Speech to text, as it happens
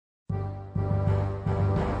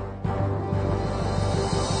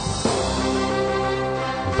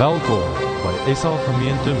Welkom by SA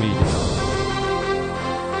Gemeente Media.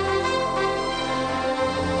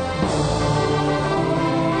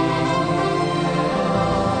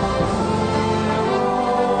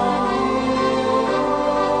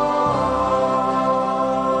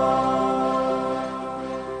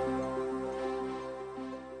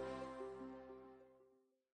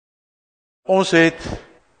 Ons het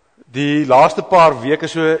die laaste paar weke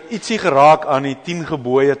so ietsie geraak aan die 10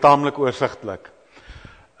 gebooie, taamlik oorsigtelik.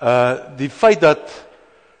 Die feit dat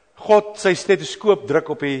God sy stetoskoop druk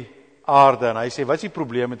op die aarde en hy sê, wat is die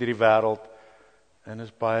probleem met hierdie wêreld? En is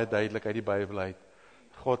baie duidelik uit die Bybel uit.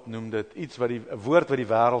 God noem dit iets wat 'n woord wat die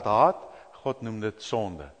wêreld haat, God noem dit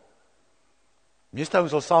sonde. Meeste ouens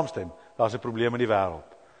sal saamstem, daar's 'n probleem in die wêreld.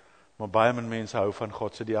 Maar baie min mense hou van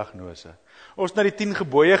God se diagnose. Ons het na die 10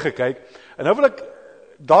 gebooie gekyk, en nou wil ek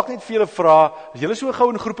dalk net vir julle vra, as julle so gou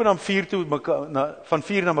in groepe van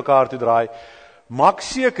 4 na mekaar toe draai, maak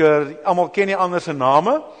seker, almal ken die ander se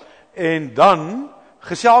name, en dan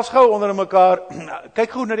gesels gou onder mekaar,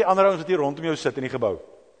 kyk gou na die ander ouens wat hier rondom jou sit in die gebou.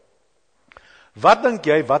 Wat dink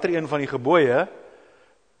jy, watter een van die gebooie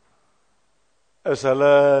is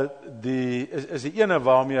die ene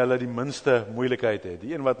waarmee hulle die minste moeilikheid het,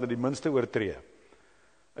 die een wat hulle die minste oortree,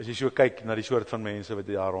 as jy so kyk na die soort van mense wat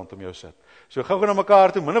daar rondom jou sit. So gou na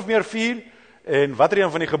mekaar toe, min of meer 4, en watter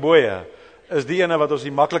een van die gebooie is die ene wat ons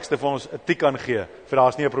die maklikste vir ons 'n tik kan gee, vir daar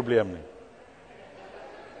is nie 'n probleem nie.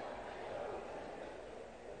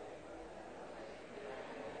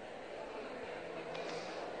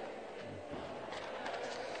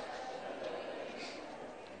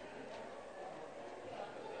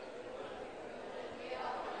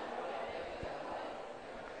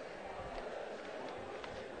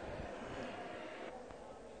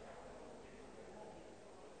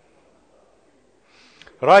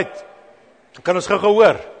 Right, kan ons gou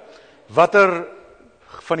hoor, watter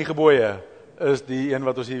van die gebooie is die een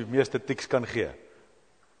wat ons die meeste tiks kan gee?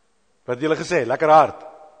 Wat het julle gesê, lekker hard.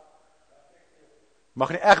 Mag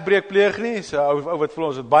nie egbreek pleeg nie, so ou wat voel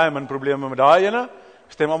ons het baie min probleme met daai ene,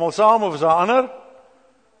 stem almal saam of is daar ander?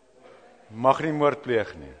 Mag nie moord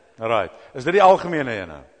pleeg nie. Right, is dit die algemene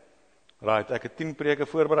ene? Right, ek het 10 preke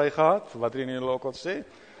voorberei gehad, vir wat julle ook al sê.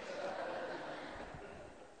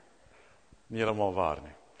 Nie helemaal waar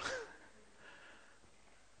nie.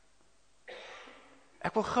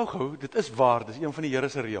 Ek wil gou, dit is waar, dit is een van die Here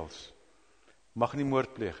se reëls. Mag nie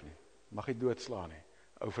moord pleeg nie, mag nie doodslaan nie,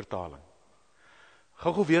 ou vertaling.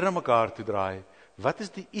 Gou weer na mekaar toe draai, wat is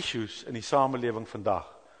die issues in die samelewing vandag,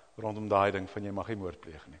 rondom daai ding van jy mag nie moord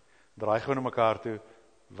pleeg nie. Draai gou na mekaar toe,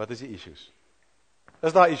 wat is die issues?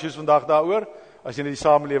 Is daar issues vandag daaroor, as jy na die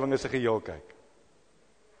samelewing as 'n geheel kyk?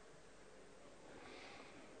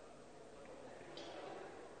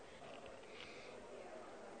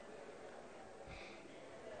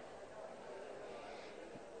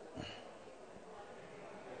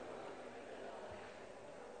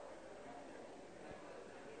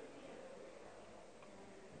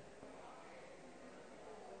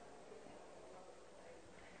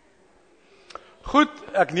 Goed,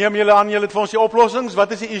 ek neem julle aan, julle het vir ons die oplossings.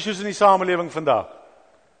 Wat is die issues in die samelewing vandag?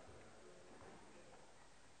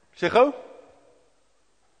 Sê gou?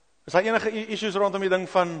 Is daar enige issues rondom die ding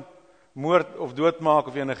van moord of doodmaak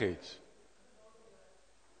of enigiets?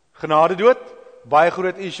 Genade dood, baie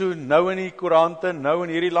groot issue, nou in die koerante, nou in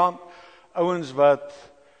hierdie land. Ouens wat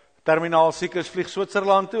terminaal siek is, vlieg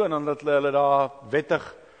Switserland toe, en dan dat hulle daar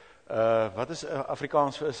wettig, wat is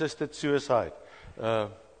Afrikaans vir assisted suicide?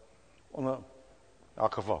 In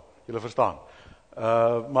elk geval, julle verstaan.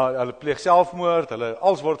 Maar hulle pleeg selfmoord,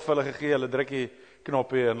 alles word vir hulle gegee, hulle druk die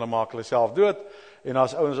knoppie en hulle maak hulle self dood. En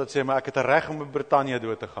as ouens wat sê, maar ek het 'n reg om in Brittanje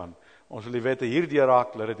dood te gaan. Ons wil die wette hierdeur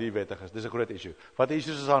raak, dat dit hier wettig is. Dis 'n groot issue. Wat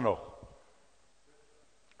issues is daar nog?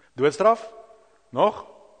 Doodstraf? Nog?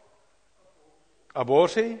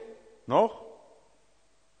 Abortus? Nog?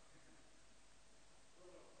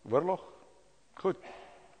 Oorlog? Goed.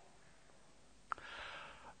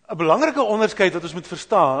 'n belangrike onderskeid wat ons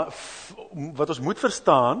moet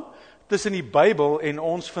verstaan tussen die Bybel en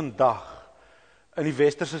ons vandag in die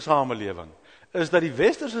westerse samelewing, is dat die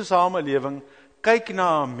westerse samelewing kyk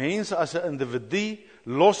na mense as 'n individu,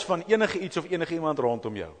 los van enige iets of enige iemand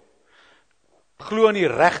rondom jou. Glo in die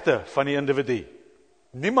regte van die individu.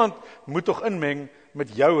 Niemand moet tog inmeng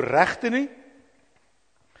met jou regte nie.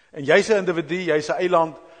 En jy's 'n individu, jy's 'n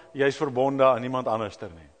eiland, jy's verbonde aan niemand anderster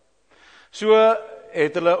nie. So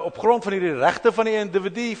het hulle op grond van hierdie regte van die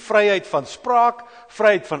individu, vryheid van spraak,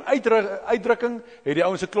 vryheid van uitdrukking, het die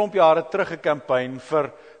ouens 'n klomp jare terug gekampanje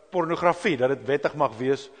vir pornografie, dat dit wettig mag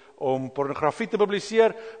wees om pornografie te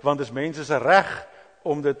publiseer, want dis mense se reg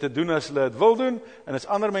om dit te doen as hulle dit wil doen, en as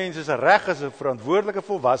ander mense is 'n reg as 'n verantwoordelike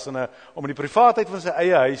volwassene om in die privaatheid van sy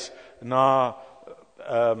eie huis na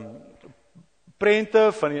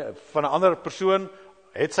prente van 'n ander persoon,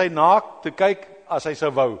 het sy naak te kyk as hy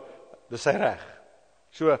sou wou. Dis sy reg.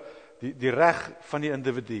 So, die reg van die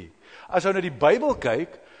individu. As jy na die Bybel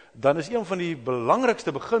kyk, dan is een van die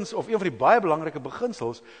belangrikste beginsels, of een van die baie belangrike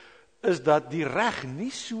beginsels, is dat die reg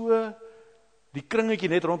nie so die kringetjie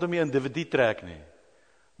net rondom die individu trek nie.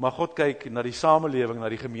 Maar God kyk na die samelewing, na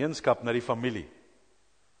die gemeenskap, na die familie.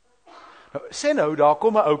 Nou, sê nou, daar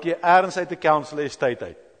kom 'n ouetjie ergens uit 'n council estate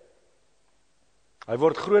uit. Hy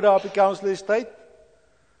word groot daar op die council estate.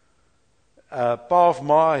 Pa of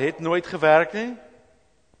ma het nooit gewerk nie.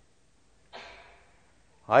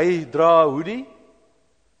 Hy dra 'n hoodie.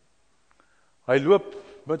 Hy loop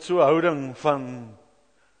met so 'n houding van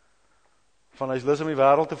hy's lus om die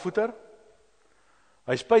wêreld te voeter.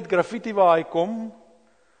 Hy spuit graffiti waar hy kom.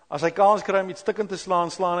 As hy kans kry om iets stikkend te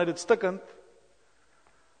slaan, slaan hy dit stikkend.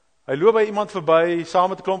 Hy loop by iemand verby, saam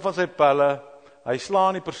met 'n klomp van sy pelle. Hy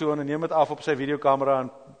slaan die persoon en neem dit af op sy videokamera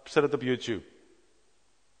en sit dit op YouTube.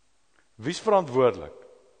 Wie's verantwoordelik?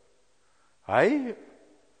 Hy,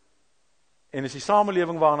 en is die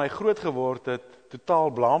samelewing waarin hy groot geword het, totaal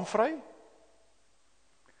blaamvry?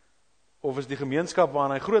 Of is die gemeenskap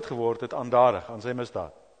waarin hy groot geword het, aandadig aan sy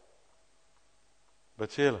misdaad?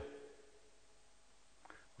 Wat sê julle?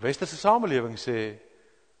 Westerse samelewing sê,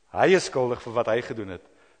 hy is skuldig vir wat hy gedoen het,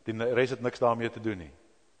 die res het niks daarmee te doen nie.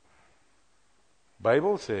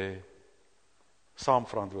 Bybel sê, saam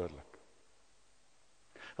verantwoordelik.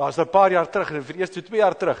 Daar is 'n paar jaar terug, en vir eers 2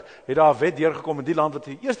 jaar terug, het daar 'n wet deurgekom in die land, wat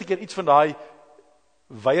die eerste keer iets van daai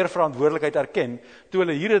weier verantwoordelikheid erken, toe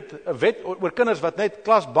hulle hier het 'n wet oor kinders wat net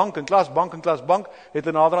klasbank en klasbank en klasbank, het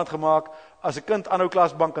hulle naderhand gemaak, as 'n kind aanhou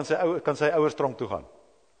klasbank, kan sy ouers tronk toe gaan.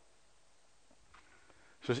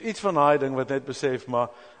 Soos iets van daai ding wat net besef, maar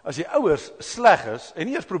as die ouers sleg is, en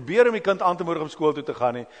nie eens probeer om die kind aan te moedig om skool toe te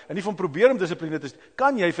gaan nie, en nie van probeer om dissipline te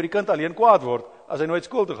kan jy vir die kind alleen kwaad word, as hy nooit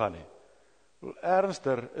skool toe gaan nie.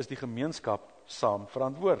 Ernstiger is die gemeenskap saam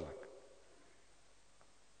verantwoordelik.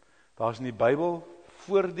 Daar is in die Bybel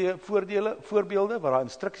voorbeelde, waar daar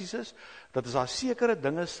instruksies is, dat as daar sekere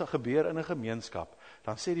dinge gebeur in 'n gemeenskap,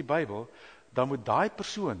 dan sê die Bybel, dan moet daai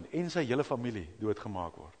persoon en sy hele familie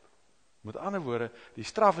doodgemaak word. Met ander woorde, die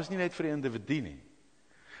straf is nie net vir die individu nie.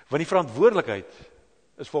 Want die verantwoordelikheid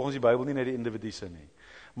is volgens die Bybel nie net die individu se nie.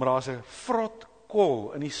 Maar daar is 'n vrot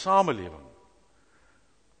kol in die samelewing.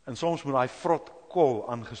 En soms moet daai vrot kol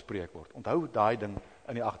aangespreek word. Onthou daai ding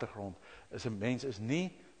in die agtergrond. 'n Mens is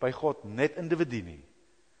nie by God net individu nie.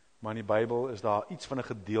 Maar in die Bybel is daar iets van 'n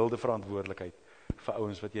gedeelde verantwoordelikheid vir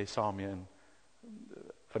ouens wat jy saam mee in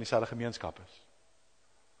van dieselfde gemeenskap is.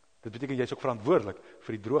 Dit beteken jy is ook verantwoordelik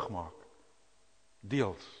vir die droogmaak.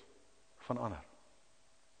 Deels van ander.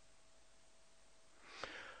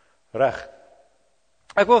 Reg.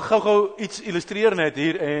 Ek wil gou iets illustreer net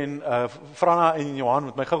hier, en Franna en Johan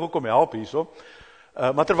moet my gou kom help hierso.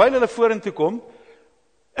 Maar terwyl hulle vorentoe kom,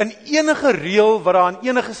 in enige reël wat daar in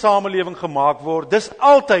enige samelewing gemaak word, dis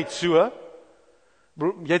altyd so.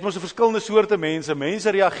 Jy het mos 'n verskillende soorte mense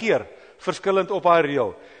reageer verskillend op daai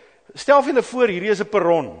reël. Stel vir julle voor, hierdie is 'n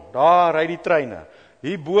perron, daar ry die treine.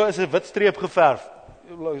 Hierbo is 'n wit streep geverf.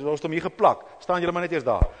 Ons het hom hier geplak. Staan julle maar net eers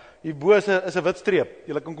daar. Hierbo is 'n wit streep.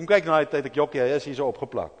 Julle kan kom kyk na die tyd ek jokkie, hy is hier so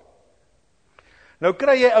opgeplak. Nou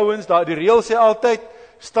kry jy ouens, die reël sê altyd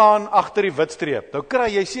staan agter die wit streep. Nou kry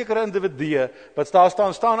jy sekere individue wat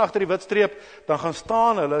staan agter die wit streep, dan gaan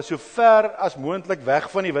staan hulle so ver as moontlik weg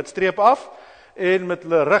van die wit streep af en met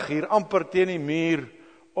hulle rug hier amper teen die muur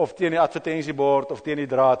of teen die advertensiebord of teen die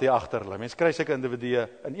draad hier agter hulle. Mense kry sulke individue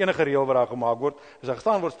in enige reël wat daar gemaak word. As hy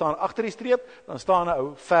gestaan word, staan agter die streep, dan staan 'n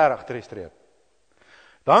ou ver agter die streep.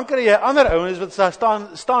 Dan kry jy ander ouens wat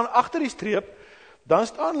staan agter die streep, dan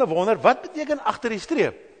staan hulle wonder, wat beteken agter die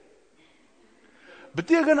streep?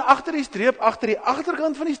 Beteken agter die streep, agter die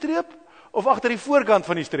agterkant van die streep, of agter die voorkant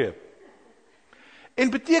van die streep? En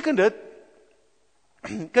beteken dit,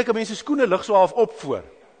 kyk, 'n mens se skoene lig so half op voor.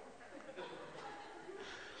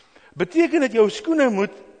 Beteken dit jou skoene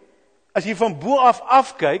moet, as jy van bo af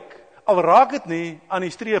afkyk, al raak dit nie aan die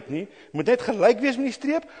streep nie, moet net gelyk wees met die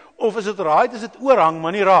streep, of is dit right, is dit oorhang,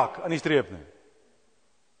 maar nie raak aan die streep nie?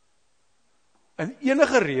 In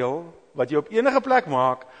enige reël, wat jy op enige plek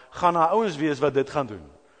maak, gaan daar ouens wees wat dit gaan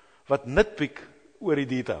doen, wat nitpiek oor die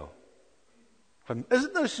detail. Van, is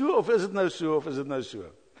dit nou so, of is dit nou so, of is dit nou so?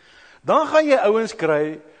 Dan gaan jy ouens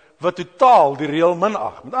kry, wat totaal die reël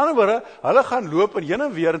minag. Met ander woorde, hulle gaan loop en heen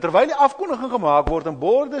en weer, en terwyl die afkondiging gemaak word, en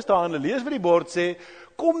borde staan, hulle lees wat die bord sê,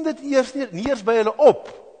 kom dit nie eers by hulle op,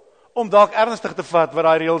 om dalk ernstig te vat wat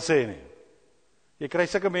daai reël sê nie. Jy kry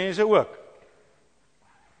sulke mense ook.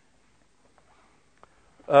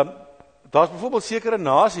 Daar's byvoorbeeld sekere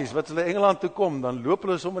nasies, wat hulle Engeland toe kom, dan loop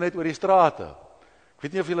hulle sommer net oor die strate. Ek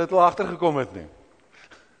weet nie of julle dit al agtergekom het nie.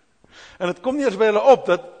 En dit kom nie eers by hulle op,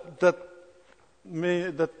 dat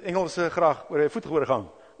Engelse graag oor die voetoorgang,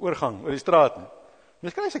 oor die straat nie.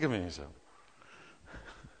 Mens kry sulke mense.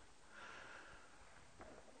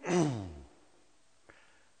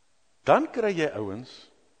 Dan kry jy ouens,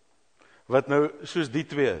 wat nou soos die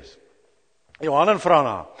twee is. Johan en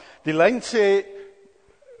Frana, die lyn sê,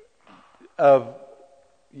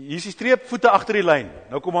 hier is die streep, voete agter die lyn.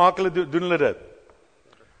 Nou kom maak hulle, doen hulle dit.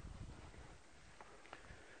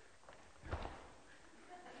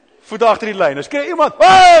 Voete agter die lyn. Nou skree iemand,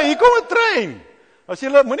 hey, hier kom 'n trein. As jy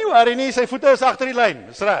moenie worry nie, sy voete is agter die lyn.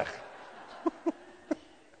 Dis reg.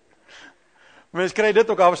 Mens kry dit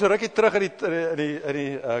ook, daar was so rukkie terug in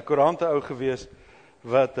die koerante ou gewees,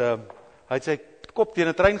 wat, hy het sy kop teen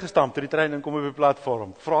 'n trein gestamp, toe die trein inkom op die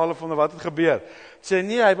platform. Vra hulle van wat het gebeur. Sê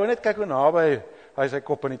nee, hy wou net kyk hoe naby hy sy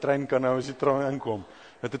kop in die trein kan nou as die trein inkom.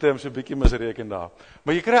 Dit het hom so 'n bietjie misreken daar.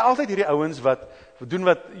 Maar jy kry altyd hierdie ouens wat doen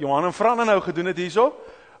wat Johan en Frana nou gedoen het hierso,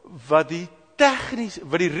 wat die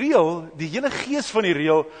reël, die hele gees van die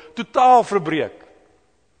reël totaal verbreek.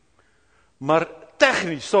 Maar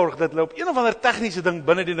tegnies sorg dat hulle op een of ander tegniese ding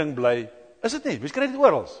binne die ding bly. Is dit nie? Mens kry dit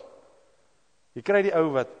oral. Jy kry die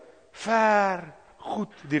ou wat ver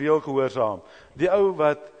goed die reël gehoorsaam. Die ou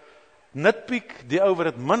wat nitpiek, die ou wat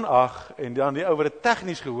dit minag en dan die ou wat dit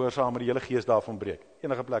tegnies gehoorsaam, maar die hele gees daarvan breek.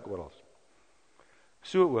 Enige plek oral.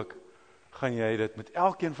 So ook gaan jy dit met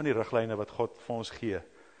elkeen van die riglyne wat God vir ons gee,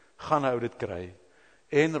 gaan 'n ou dit kry.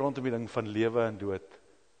 En rondom die ding van lewe en dood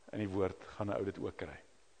in die woord gaan 'n ou dit ook kry.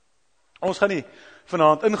 Ons gaan nie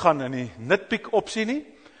vanaand ingaan in die nitpiek opsie nie.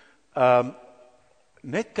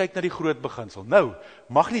 Net kyk na die groot beginsel. Nou,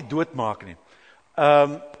 mag nie doodmaak nie.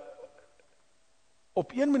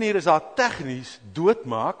 Op een manier is daar tegnies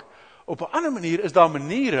doodmaak, op 'n ander manier is daar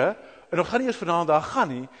maniere, en ons gaan nie eers vanaand daar gaan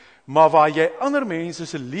nie, maar waar jy ander mense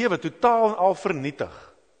se lewe totaal en al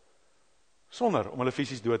vernietig, sonder om hulle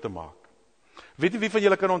fisies dood te maak. Weet jy wie van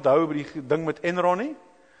julle kan onthou by die ding met Enron nie?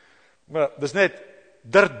 Maar dis net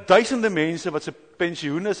duisende mense wat se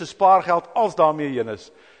pensioene, se spaargeld als daarmee heen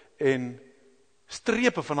is, en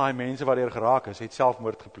strepe van daai mense wat deur geraak is, het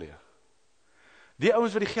selfmoord gepleeg. Die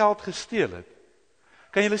ouens wat die geld gesteel het,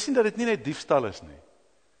 kan julle sien dat dit nie net diefstal is nie,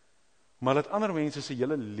 maar dat ander mense se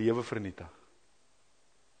hele lewe vernietig.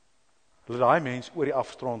 Hulle daai mens oor die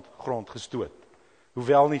afgrond gestoot,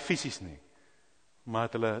 hoewel nie fisies nie, maar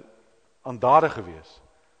het hulle aandadig gewees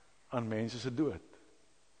aan mense se dood.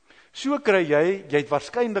 So kry jy het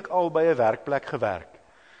waarskynlik al by 'n werkplek gewerk,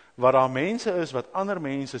 waar daar mense is wat ander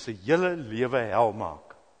mense se hele lewe hel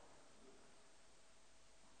maak.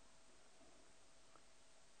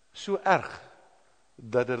 So erg,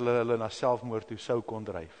 dat hulle na selfmoord toe sou kon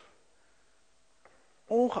dryf.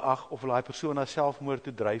 Ongeag of daai persoon na selfmoord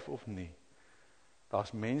toe dryf of nie,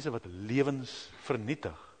 daar's mense wat lewens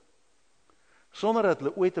vernietig, sonder dat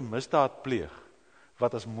hulle ooit 'n misdaad pleeg,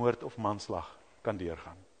 wat as moord of manslag kan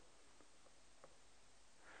deurgaan.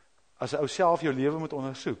 As 'n ou self jou lewe moet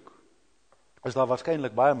ondersoek, is daar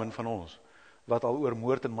waarskynlik baie min van ons, wat al oor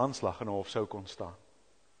moord en manslag in 'n hof sou kon staan.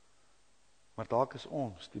 Maar dalk is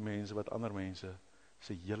ons, die mense wat ander mense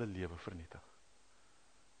se hele lewe vernietig.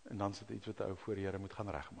 En dan is dit iets wat 'n ou voor die Here moet gaan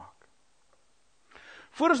regmaak.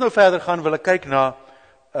 Voor ons nou verder gaan, wil ek kyk na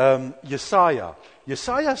Jesaja.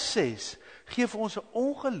 Jesaja 6 gee vir ons 'n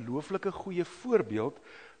ongelooflike goeie voorbeeld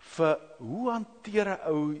vir hoe hanteer 'n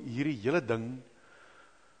ou hierdie hele ding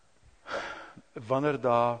wanneer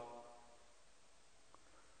daar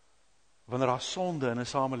sonde in 'n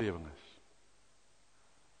samelewing is.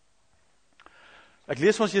 Ek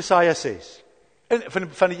lees ons Jesaja 6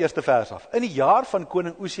 van die eerste vers af. In die jaar van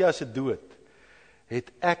koning Osia se dood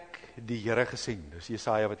het ek die Here gesien. Dis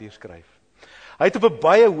Jesaja wat hier skryf. Hy het op 'n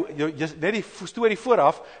baie, net die storie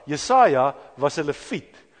vooraf, Jesaja was 'n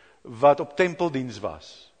leviet wat op tempeldiens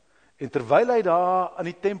was. En terwyl hy daar aan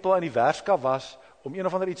die tempel aan die werkskaf was, om een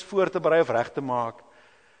of ander iets voor te berei of reg te maak,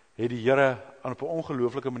 het die Here op 'n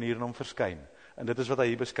ongelooflike manier in hom verskyn. En dit is wat hy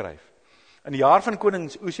hier beskryf. In die jaar van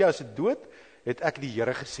koning Osia se dood het ek die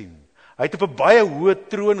Here gesien. Hy het op 'n baie hoë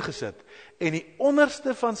troon gesit en die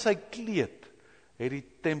onderste van sy kleed het die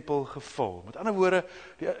tempel gevul. Met ander woorde,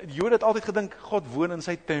 die Jode het altyd gedink God woon in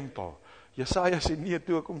sy tempel. Jesaja sê nee,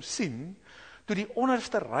 toe ek hom sien, toe die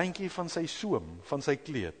onderste randjie van sy soem, van sy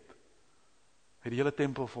kleed, het die hele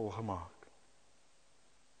tempel vol gemaak.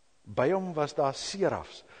 By hom was daar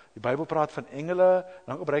serafs. Die Bybel praat van engele,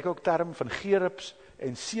 dan gebruik hy ook term van gerubs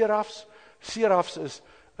en serafs. Serafs is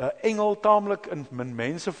 'n engel taamlik in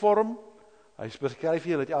mensevorm. Hy beskryf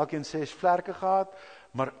hier dat elkeen 6 vlerke gehad,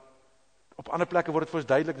 maar op ander plekke word dit vir ons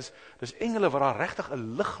duidelik, dis engele wat daar regtig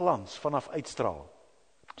 'n ligglans vanaf uitstraal.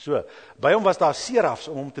 So, by hom was daar serafs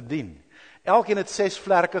om hom te dien. Elkeen het 6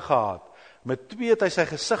 vlerke gehad. Met 2 het hy sy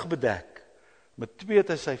gesig bedek, met 2 het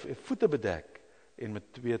hy sy voete bedek, en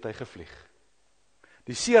met 2 het hy gevlieg.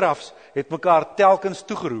 Die serafs het mekaar telkens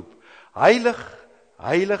toegeroep, heilig,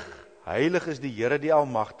 heilig, heilig is die Here die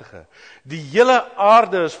Almagtige. Die hele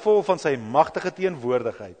aarde is vol van sy magtige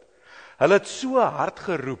teenwoordigheid. Hulle het so hard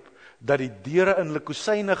geroep, dat die deure in hulle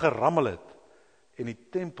kusyne gerammel het, en die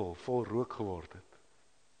tempel vol rook geword het.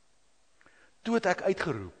 Toe het ek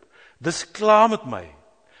uitgeroep, dis klaar met my,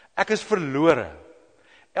 ek is verlore.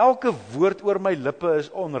 Elke woord oor my lippe is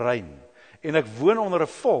onrein, en ek woon onder 'n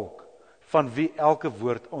volk, van wie elke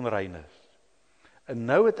woord onrein is. En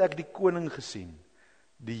nou het ek die koning gesien,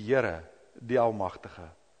 die Here, die Almagtige.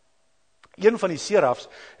 Een van die serafs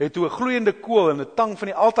het toe 'n gloeiende kool en 'n tang van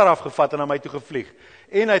die altaar afgevat en na my toe gevlieg,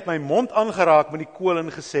 en hy het my mond aangeraak met die kool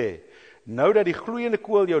en gesê, nou dat die gloeiende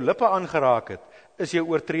kool jou lippe aangeraak het, is jou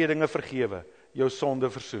oortredinge vergewe, jou sonde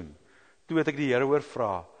versoen. Toe het ek die Here hoor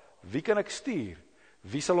vra, wie kan ek stuur?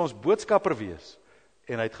 Wie sal ons boodskapper wees?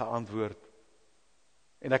 En hy het geantwoord,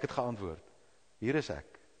 en ek het geantwoord, hier is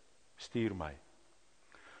ek, stuur my.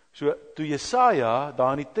 So, toe Jesaja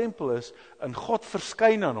daar in die tempel is, en God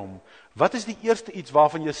verskyn aan hom, wat is die eerste iets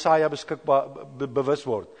waarvan Jesaja bewus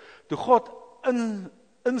word? Toe God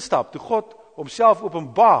instap, toe God homself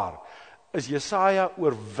openbaar, is Jesaja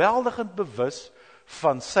oorweldigend bewus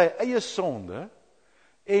van sy eie sonde,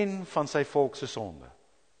 en van sy volk se sonde.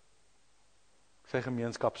 Sy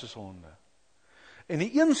gemeenskap se sonde. En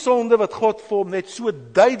die een sonde wat God vir hom net so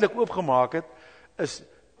duidelik oopgemaak het, is,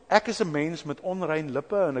 ek is 'n mens met onrein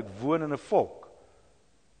lippe, en ek woon in 'n volk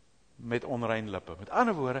met onrein lippe. Met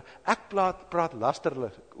ander woorde, ek praat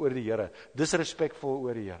lasterlik oor die Here, disrespekvol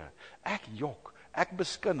oor die Here. Ek jok, ek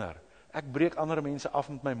beskinder, ek breek ander mense af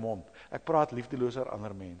met my mond, ek praat liefdeloos oor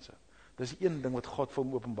ander mense. Dis die een ding wat God vir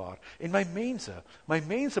hom openbaar. En my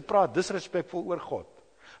mense praat disrespekvol oor God.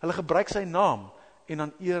 Hulle gebruik sy naam, en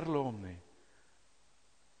dan eer hulle hom nie.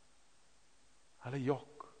 Hulle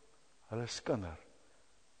jok, hulle skinder,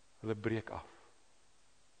 hulle breek af.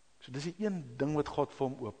 So dis die een ding wat God vir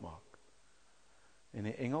hom oopmaak. En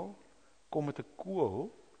die engel kom met 'n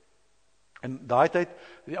kool, en daai tyd,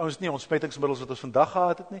 die ouens nie ontsmettingsmiddels wat ons vandag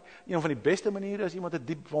gehad het nie, een van die beste maniere as iemand 'n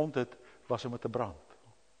diep wond het, was om dit te brand.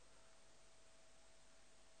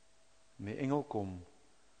 En die engel kom,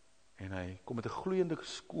 en hy kom met 'n gloeiende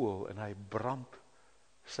skool, en hy brand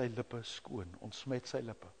sy lippe skoon, ontsmet sy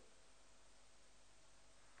lippe.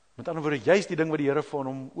 Met ander woorde, juist die ding wat die Here van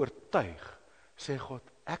hom oortuig, sê God,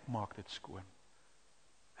 ek maak dit skoon.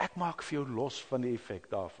 Ek maak vir jou los van die effek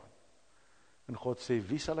daarvan. En God sê,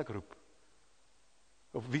 wie sal ek roep?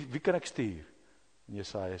 Of wie kan ek stuur? En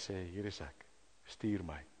Jesaja sê, hier is ek, stuur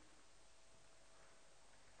my.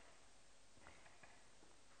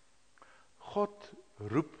 God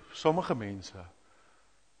roep sommige mense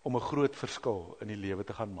om 'n groot verskil in die lewe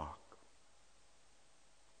te gaan maak.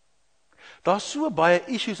 Daar's so baie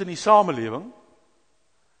issues in die samelewing.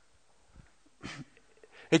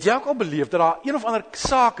 Het jy ook al beleef dat daar een of ander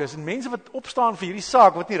saak is, en mense wat opstaan vir hierdie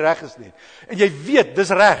saak wat nie reg is nie, en jy weet, dis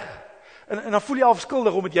reg, en dan voel jy al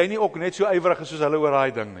skuldig, omdat jy nie ook net so ywerig is soos hulle oor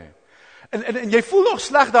daai ding nie. En jy voel nog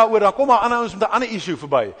sleg daaroor, dan kom maar ander ouens met 'n ander issue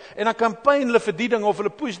verby, en dan campaign hulle vir die ding, of hulle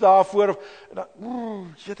push daarvoor, en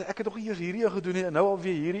dan, shit, ek het nog eers hierdie gedoen, en nou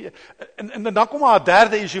alweer hierdie, en dan kom maar 'n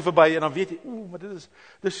derde issue verby, en dan weet jy, maar dit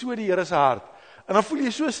is so die Here se hart, en dan voel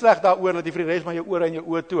jy so sleg daaroor, dat jy vir die res van jou ore en jou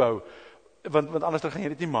oë toehou, want anders dan gaan jy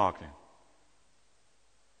dit nie maak nie.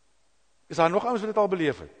 Is daar nog ouens wat dit al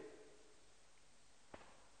beleef het?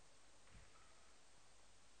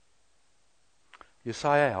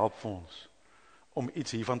 Jesaja help vir ons om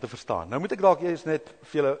iets hiervan te verstaan. Nou moet ek dalk eers net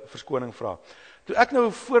vir julle verskoning vra. Toe ek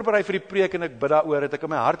nou voorberei vir die preek en ek bid daaroor, het ek in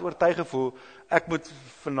my hart oortuig gevoel, ek moet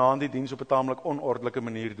vanaand die diens op 'n taamlik onordelike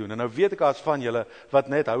manier doen. En nou weet ek as van julle wat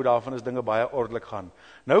net hou daarvan as dinge baie ordelik gaan.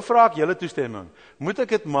 Nou vra ek julle toestemming. Moet ek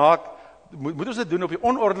dit maak, moet ons dit doen op die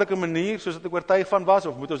onordelike manier soos wat ek oortuig van was,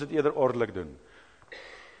 of moet ons dit eerder ordelik doen?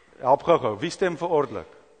 Help gou. Wie stem vir ordelik?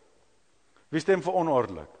 Wie stem vir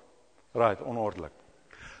onordelik? Right, onordelik.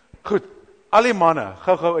 Goed, al die manne,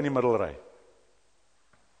 gou in die middelry.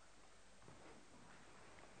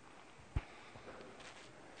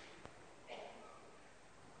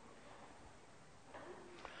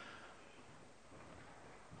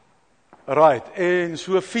 Right, en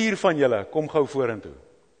so 4 van julle, kom gou vorentoe.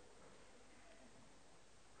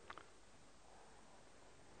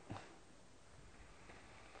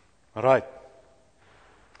 Right.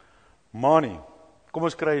 Mani, kom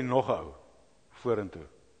ons kry nog 'n ou vorentoe.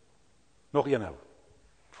 Nog een ou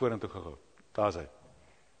vorentoe gegaan. Daar's hy.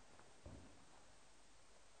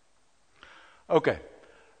 OK.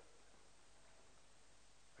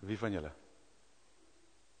 Wie van julle?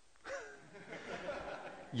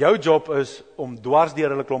 Jou job is om dwars deur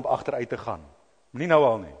hulle klomp agteruit te gaan. Nie nou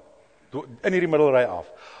al nie. In hierdie middelry af.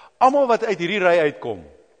 Almal wat uit hierdie ry uitkom.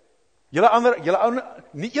 Julle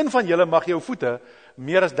nie een van julle mag jou voete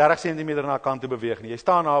meer as 30 cm na kant toe beweeg nie. Jy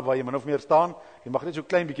staan daar waar jy min of meer staan. Jy mag net so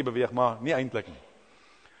klein bietjie beweeg, maar nie eintlik nie.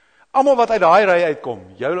 Almal wat uit daai ry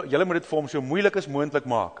uitkom, julle moet dit vir hom so moeilik as moontlik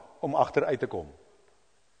maak om agteruit te kom.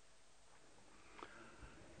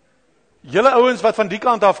 Julle ouens wat van die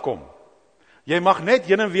kant af kom, jy mag net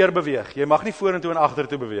heen en weer beweeg. Jy mag nie vorentoe en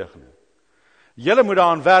agtertoe beweeg nie. Julle moet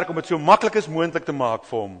daaraan werk om dit so maklik as moontlik te maak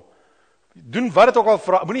vir hom. Doen wat dit ook al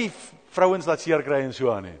vra, moenie vrouens laat seer kry en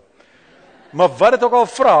so aan nie. Maar wat dit ook al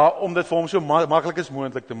vra om dit vir hom so maklik as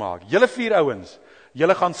moontlik te maak. Julle 4 ouens,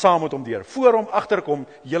 julle gaan saam met hom deur. Voor hom agterkom,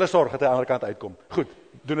 julle sorg dat hy aan die ander kant uitkom. Goed,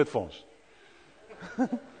 doen dit vir ons.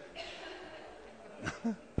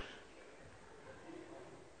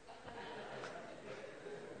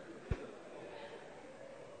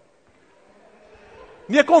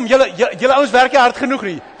 Nee, kom, julle ouens werk nie hard genoeg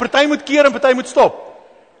nie. Party moet keer en party moet stop.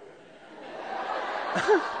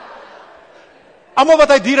 Almal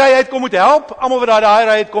wat uit die ry uitkom moet help, almal wat uit daai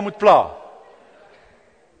ry uitkom moet pla.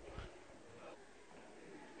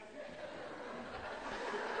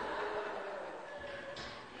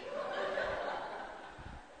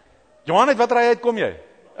 Johan, uit wat ry uitkom jy?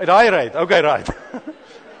 Uit daai ry uit. Okay, right.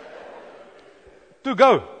 To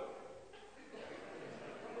go.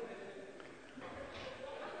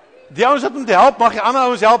 Die ouens wat moet help, mag jy ander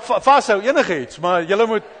ouens help vashou, enigiets, maar julle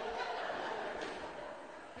moet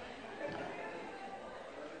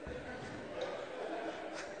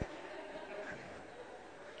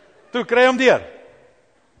toe, kry hom deur.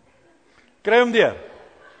 Kry hom deur.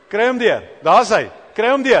 Kry hom deur. Daar's hy. Kry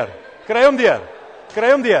hom deur. Kry hom deur.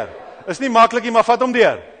 Kry hom deur. Is nie maklik nie, maar vat hom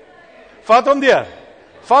deur. Vat hom deur.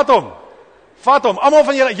 Vat hom. Vat hom. Almal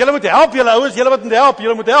van julle moet help, julle ouens, julle wat moet help,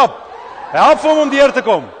 julle moet help. Help vir hom om deur te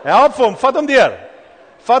kom. Help vir hom, vat hom deur.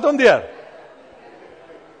 Vat hom deur.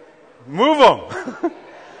 Move hom.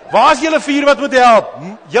 Waar is julle 4 wat moet help?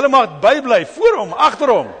 Julle mag bybly, voor hom, agter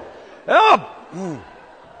hom. Help.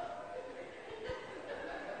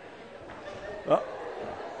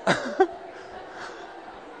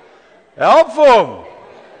 Help vir hom.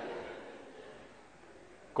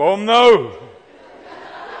 Kom nou.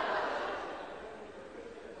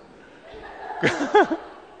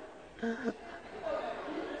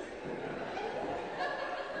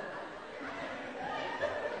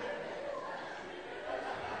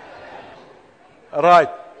 Right.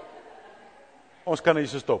 Ons kan hier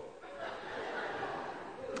so stop.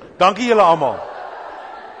 Dankie julle almal.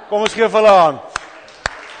 Kom ons gee vir hulle 'n hand.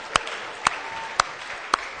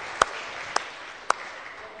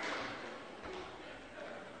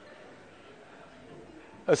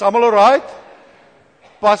 Is almal alright?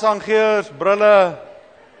 Pasaangeers, brille,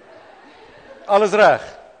 alles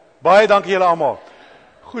reg. Baie dankie julle almal.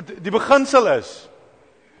 Goed, die beginsel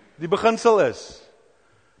is,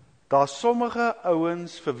 daar sommige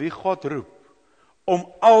ouens vir wie God roep,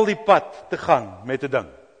 om al die pad te gaan met 'n ding.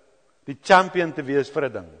 Die champion te wees vir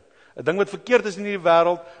 'n ding. 'n Ding wat verkeerd is in hierdie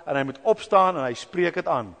wêreld, en hy moet opstaan en hy spreek dit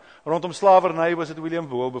aan. Rondom slawerny was dit William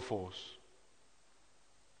Wilberforce.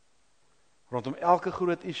 Rondom elke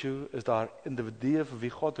groot issue is daar individue vir wie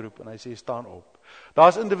God roep en hy sê staan op.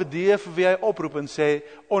 Daar's individue vir wie hy oproep en sê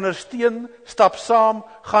ondersteun, stap saam,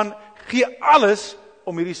 gaan gee alles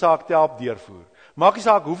om hierdie saak te help deurvoer. Maak nie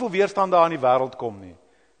saak hoeveel weerstand daar in die wêreld kom nie.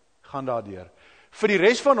 Gaan daardeur. Vir die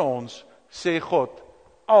res van ons sê God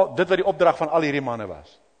dit wat die opdrag van al hierdie manne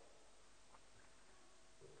was.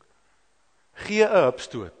 Gee 'n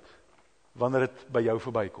hupstoot wanneer dit by jou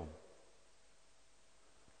verbykom.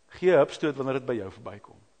 Gee 'n hupstoot wanneer dit by jou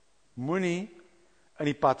verbykom. Moenie in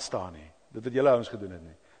die pad staan nie. Dit wat julle ouens gedoen het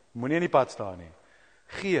nie. Moenie in die pad staan nie.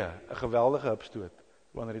 Gee 'n geweldige hupstoot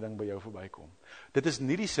wanneer die ding by jou verbykom. Dit is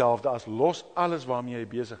nie dieselfde as los alles waarmee jy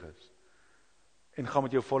besig is en gaan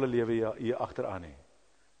met jou volle lewe hier agteraan nie.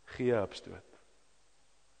 Gee 'n hupstoot.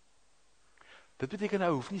 Dit beteken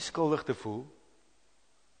nou hoef nie skuldig te voel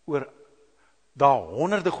oor daar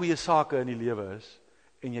honderde goeie sake in die lewe is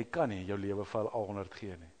en jy kan nie jou lewe vir al 100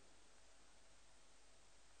 gee nie.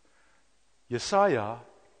 Jesaja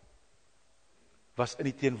was in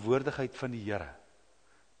die teenwoordigheid van die Here,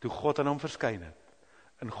 toe God aan hom verskyn het,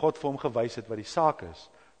 en God vir hom gewys het wat die saak is,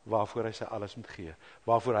 waarvoor hy sy alles moet gee,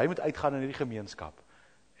 waarvoor hy moet uitgaan in die gemeenskap,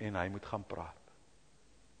 en hy moet gaan praat.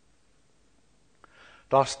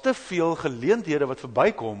 Daar's te veel geleenthede wat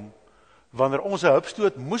verbykom, wanneer ons 'n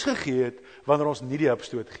hupstoot moes gegee het, wanneer ons nie die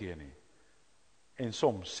hupstoot gee nie, en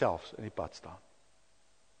soms selfs in die pad staan.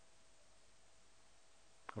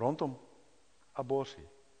 Rondom aborsie,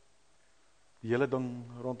 die hele ding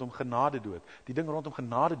rondom genadedood, die ding rondom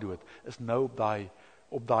genadedood is nou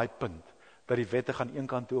op daai punt, dat die wette gaan een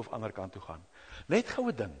kant toe of ander kant toe gaan. Net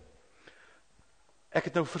goue ding, ek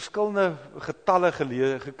het nou verskillende getalle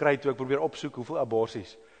gekry toe ek probeer opsoek hoeveel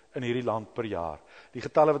aborsies in hierdie land per jaar. Die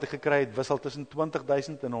getalle wat ek gekry het, wissel tussen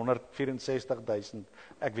 20.000 en 164.000,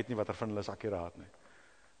 ek weet nie wat er van hulle is akkuraat nie.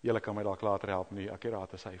 Julle kan my dalk later help met die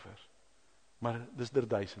akkurate syfers. Maar dis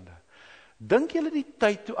duisende. Dink julle die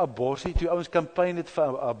tyd toe aborsie, toe ouens kampanje het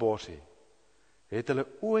vir aborsie, het hulle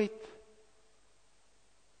ooit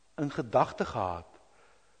in gedagte gehad,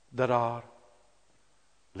 dat daar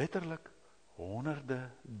letterlik honderde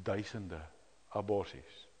duisende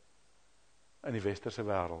aborsies in die westerse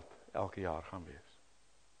wêreld elke jaar gaan wees?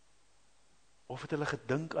 Of het hulle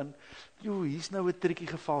gedink aan, hier's nou 'n triekie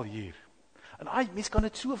geval hier, en mens kan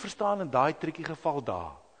dit so verstaan in daai triekie geval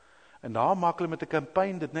daar, en daar maak hulle met 'n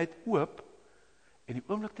kampanje dit net oop, en die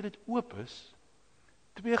oomblik dat dit oop is,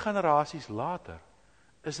 2 generasies later,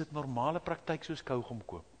 is dit normale praktyk soos kougom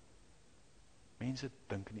koop. Mense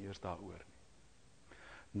dink nie eers daaroor nie.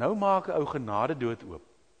 Nou maak 'n ou genadedood oop.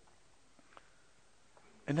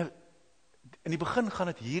 En in die begin gaan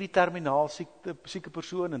dit hierdie terminaal sieke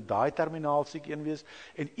persoon en daai terminaal siek een wees,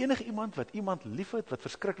 en enige iemand wat iemand liefhet, wat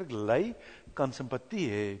verskriklik ly, kan simpatie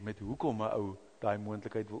hê met hoekom 'n ou daai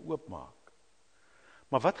moontlikheid wil oopmaak.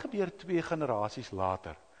 Maar wat gebeur 2 generasies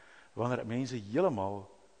later, wanneer mense heeltemal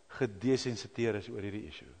gedesensiteer is oor hierdie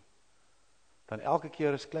issue? Dan elke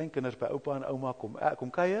keer as kleinkinders by oupa en ouma kom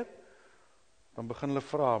kuier, dan begin hulle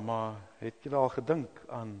vra, maar het jy al gedink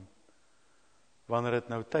aan wanneer dit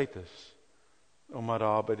nou tyd is om maar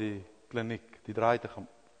daar by die kliniek die draai te gaan?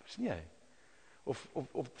 Sien jy?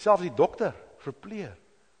 Of selfs die dokter verpleeg.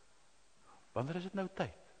 Wanneer is dit nou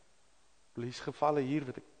tyd? Lees gevalle hier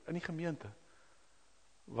wat in die gemeente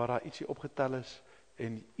waar daar ietsie opgetel is,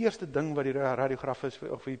 en die eerste ding wat die radiograaf is,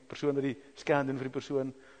 of die persoon wat die scan doen vir die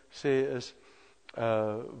persoon, sê is,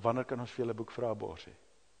 wanneer kan ons vir julle boek vir aborsie?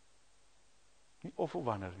 Nie of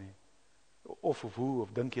wanneer nie, of hoe,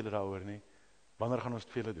 of dink julle daaroor nie, wanneer gaan ons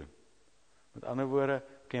dit vir julle doen? Met ander woorde,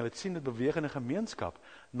 kan jy dit sien, dit beweeg in 'n gemeenskap,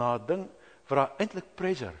 na 'n ding, waar daar eintlik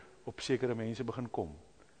pressure op sekere mense begin kom,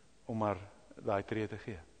 om maar daai tree te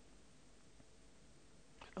gee.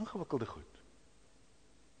 Ingewikkelde goed.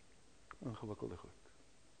 Ingewikkelde goed.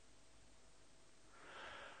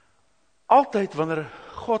 Altyd wanneer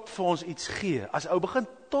God vir ons iets gee, as ou begin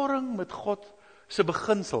torring met God se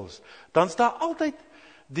beginsels, dan is daar altyd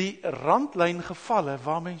die randlyn gevalle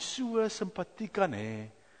waar mens so simpatie kan hê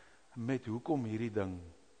met hoekom hierdie ding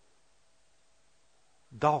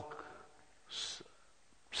dalk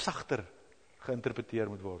sagter geïnterpreteer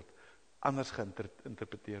moet word, anders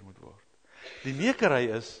geïnterpreteer moet word. Die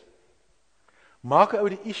nekery is, maak 'n ou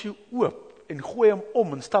die issue oop en gooi hom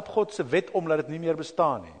om en stap God se wet om, laat dit nie meer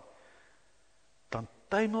bestaan nie. Dan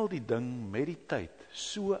tuimel die ding met die tyd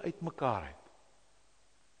so uitmekaar uit.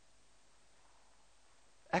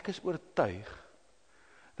 Ek is oortuig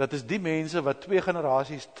dat is die mense wat 2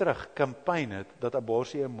 generasies terug kampanje het dat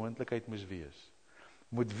aborsie 'n moontlikheid moes wees,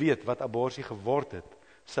 moet weet wat aborsie geword het,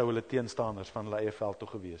 sou hulle teenstanders van hulle eie veld toe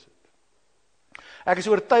gewees het. Ek is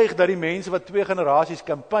oortuig dat die mense wat 2 generasies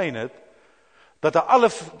kampanje het, dat 'n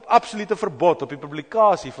absolute verbod op die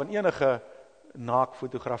publikasie van enige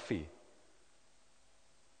naakfotografie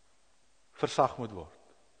versag moet word,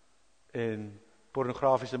 en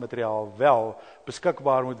pornografiese materiaal wel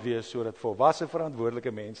beskikbaar moet wees, sodat volwasse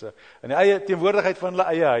verantwoordelike mense in die eie teenwoordigheid van hulle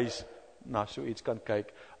eie huis na so iets kan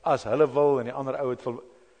kyk, as hulle wil, en die ander ou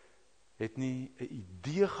het nie 'n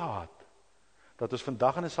idee gehad dat ons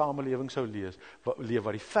vandag in 'n samelewing sou leef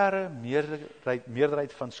waar die verre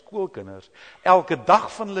meerderheid van skoolkinders elke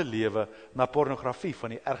dag van hulle lewe na pornografie van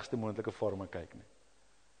die ergste moontlike vorme kyk nie.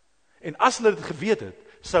 En as hulle dit geweet het,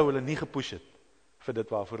 sou hulle nie gepush het vir dit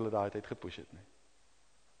waarvoor hulle daai tyd gepush het nie.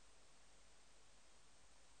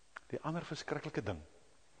 Die ander verskriklike ding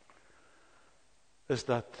is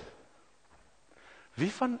dat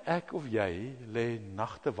wie van ek of jy lê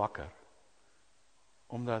nagte wakker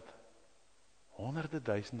omdat honderde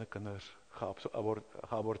duisende kinders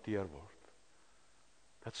geaborteer word.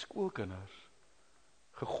 Dat skoolkinders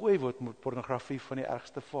gegooi word met pornografie van die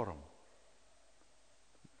ergste vorm.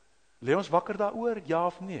 Lê ons wakker daaroor, ja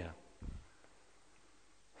of nee?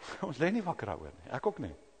 Ons lê nie wakker daaroor nie, ek ook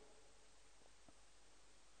nie.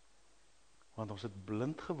 Want ons het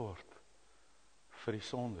blind geword vir die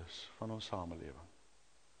sondes van ons samelewing.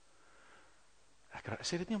 Ek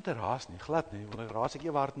sê dit nie om te raas nie, glad nie, want ek raas ek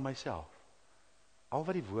ewe hard in myself. Al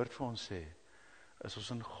wat die woord vir ons sê, is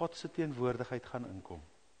ons in God se teenwoordigheid gaan inkom.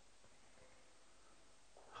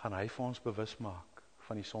 Gaan hy vir ons bewus maak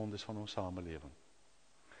van die sondes van ons samelewing.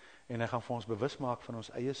 En hy gaan vir ons bewus maak van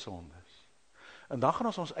ons eie sondes. En dan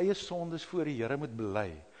gaan ons eie sondes voor die Here moet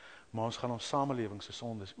bely, maar ons gaan ons samelewing se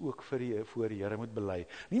sondes ook voor die Here moet bely.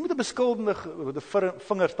 Nie met 'n beskuldigende met 'n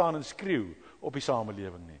vinger staan en skreeu op die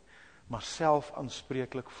samelewing nie, maar self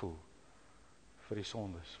aanspreeklik voel vir die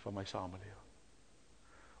sondes van my samelewing.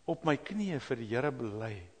 Op my knieë vir die Here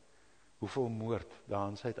bely hoeveel moord daar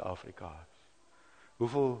in Suid-Afrika is.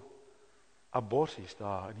 Hoeveel aborsies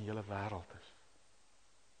daar in die hele wêreld is.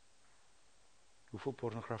 Hoeveel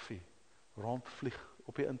pornografie rondvlieg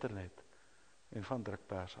op die internet en van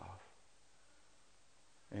drukpers af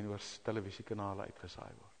en oor televisiekanale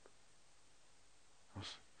uitgesaai word.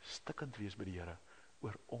 Ons stikkend wees by die Here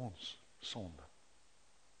oor ons sonde.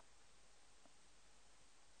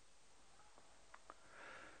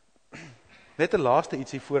 Net 'n laaste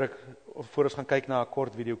ietsie voor ons gaan kyk na 'n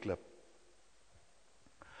kort videoklip.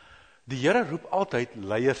 Die Here roep altyd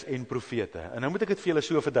leiers en profete. En nou moet ek dit vir julle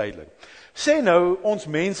so verduidelik. Sê nou, ons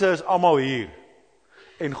mense is almal hier.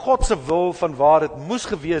 En God se wil van waar dit moes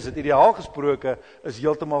gewees het, ideaal gesproke, is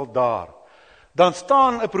heeltemal daar. Dan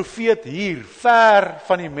staan 'n profeet hier, ver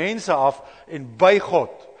van die mense af en by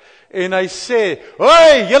God. En hy sê,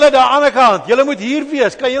 "Hoi, julle daar aan die ander kant, julle moet hier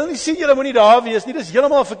wees. Kan julle nie sien julle moet nie daar wees nie? Dis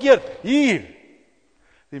heeltemal verkeerd. Hier."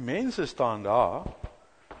 Die mense staan daar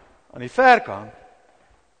aan die verkant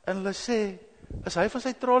en hulle sê, "Is hy van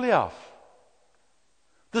sy trolley af?"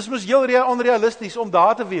 Dis mos heel onrealisties om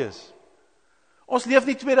daar te wees. Ons leef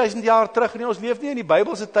nie 2000 jaar terug nie, ons leef nie in die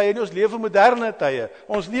Bybelse tye nie, ons leef in moderne tye.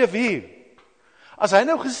 Ons leef hier. As hy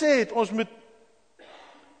nou gesê het, ons moet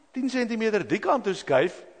 10 cm die kant toe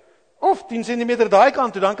skuif, of 10 cm daai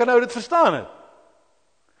kant toe, dan kan hy dit verstaan het.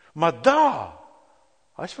 Maar daar,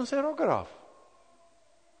 hy is van sy rokker af.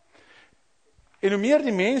 En hoe meer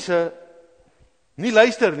die mense nie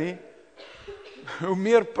luister nie, hoe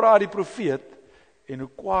meer praat die profeet, en hoe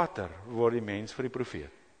kwaader word die mens vir die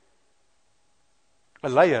profeet.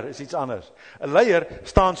 'n Leier is iets anders. 'n Leier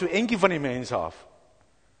staan so entjie van die mense af,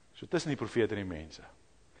 so tussen die profeet en die mense.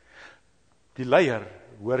 Die leier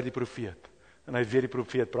hoor die profeet, en hy weet die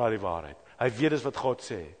profeet praat die waarheid. Hy weet dis wat God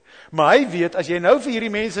sê. Maar hy weet, as jy nou vir hierdie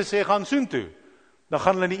mense sê, gaan soontoe, dan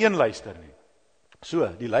gaan hulle nie een luister nie. So,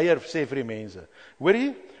 die leier sê vir die mense, hoor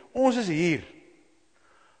jy, ons is hier,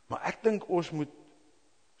 maar ek dink ons moet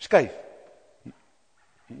skuif.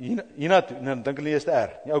 Hiernatoe, nou dink hulle eers te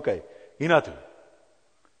erg. Ja, okay, hiernatoe.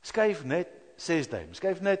 Skuif net 6 duim,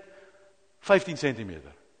 skuif net 15 cm.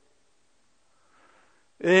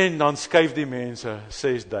 En dan skuif die mense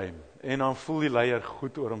 6 duim, en dan voel die leier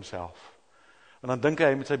goed oor homself. En dan dink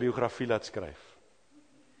hy met sy biografie laat skryf.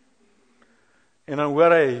 En dan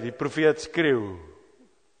hoor hy die profeet skreeu,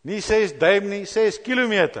 nie 6 duim nie, 6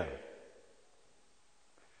 kilometer.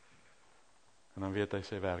 En dan weet hy,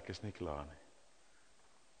 sy werk is nie klaar nie.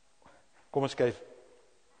 Kom ons skuif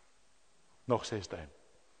nog 6 duim.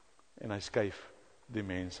 En hy skuif die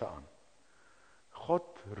mense aan.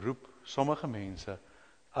 God roep sommige mense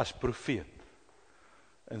as profeet,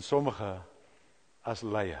 en sommige as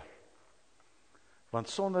leier. Want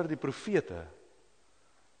sonder die profete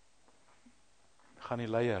gaan die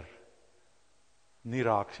leier nie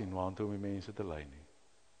raak sien waantoe om die mense te lei nie.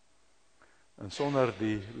 En sonder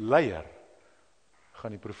die leier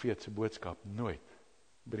gaan die profeet se boodskap nooit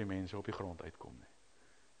by die mense op die grond uitkom nie.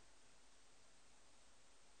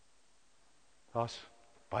 Daar's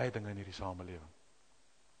baie dinge in hierdie samelewing.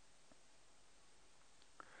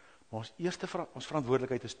 Maar ons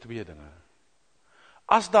verantwoordelikheid is 2 dinge.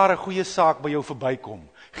 As daar 'n goeie saak by jou verbykom,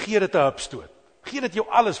 gee dit 'n hupstoot. Gee dit jou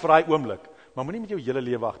alles vir daai oomblik, maar moenie met jou hele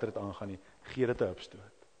lewe agter dit aangaan nie. Gee dit 'n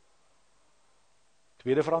hupstoot.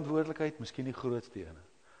 Tweede verantwoordelikheid, miskien die grootste ene.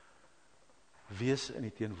 Wees in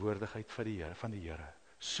die teenwoordigheid van die Here.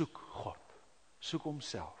 Soek God. Soek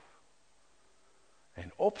homself.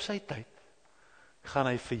 En op sy tyd gaan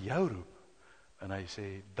hy vir jou roep en hy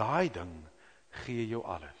sê, daai ding gee jou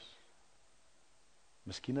alles.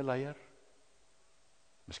 Miskien 'n leier,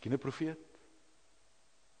 miskien 'n profeet,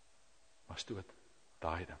 maar stoot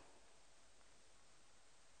daai ding.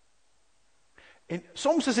 En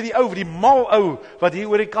soms is dit die ou, die mal ou, wat hier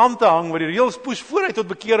oor die kante hang, wat die reëls push voor hy tot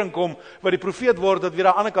bekering kom, wat die profeet word, dat weer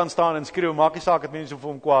aan die ander kant staan en skreeu, maak nie saak dat mense vir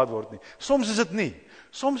hom kwaad word nie. Soms is dit nie.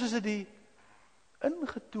 Soms is dit die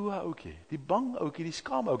ingetoe ouetjie, die bang ouetjie, die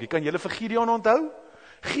skaam ouetjie. Kan julle vir Gideon onthou?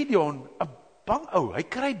 Gideon, 'n bang ou, hy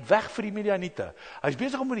kruip weg vir die Midianiete. Hy's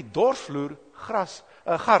besig om met die dorsvloer gars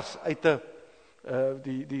uit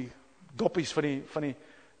die doppies van die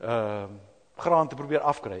graan te probeer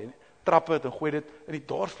afkry. Trap het en gooi dit in die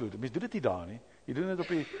dorsvloer. Mens doen dit nie daar nie. Jy doen dit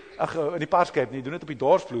op in die parskyp nie, jy doen dit op die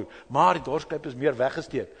dorsvloer. Maar die dorskyp is meer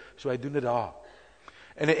weggesteek, so hy doen dit daar.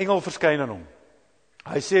 En 'n engel verskyn aan hom.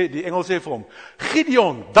 Die engel sê vir hom,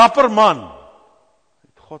 Gideon, dapper man.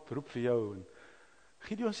 God roep vir jou. En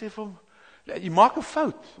Gideon sê vir hom, jy maak 'n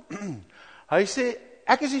fout. Hy sê,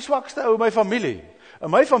 ek is die swakste ou in my familie. En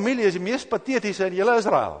my familie is die mees patetiese in hele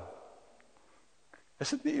Israel. Is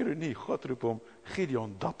dit nie ironie? God roep hom,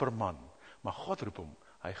 Gideon, dapper man. Maar God roep hom,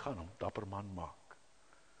 hy gaan hom dapper man maak.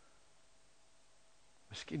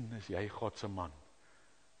 Miskien is jy God se man,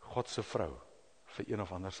 God se vrou, vir een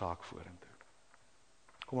of ander saak vorentoe.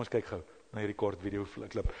 Kom ons kyk gou na hierdie kort video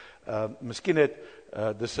klip. Miskien het,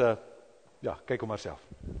 kyk hom maar self.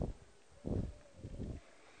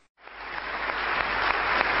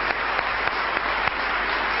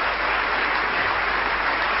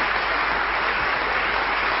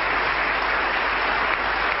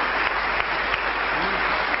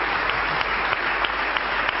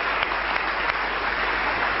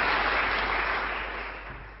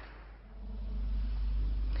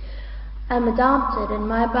 I'm adopted, and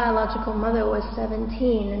my biological mother was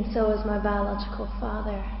 17, and so was my biological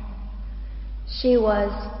father. She was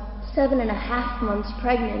 7.5 months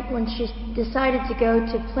pregnant when she decided to go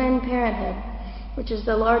to Planned Parenthood, which is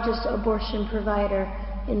the largest abortion provider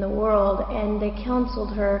in the world, and they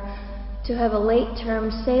counseled her to have a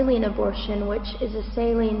late-term saline abortion, which is a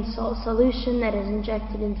saline salt solution that is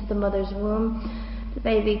injected into the mother's womb. The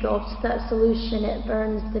baby gulps that solution, it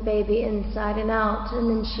burns the baby inside and out, and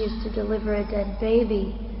then she's to deliver a dead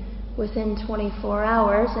baby within 24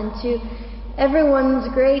 hours. And to everyone's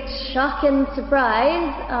great shock and surprise,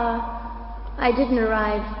 I didn't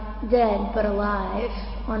arrive dead but alive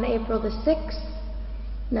on April the 6th,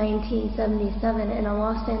 1977 in a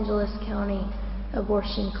Los Angeles County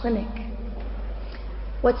abortion clinic.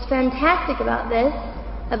 What's fantastic about this,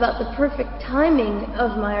 about the perfect timing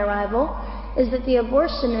of my arrival, is that the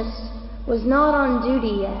abortionist was not on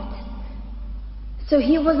duty yet. So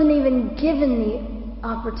he wasn't even given the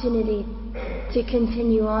opportunity to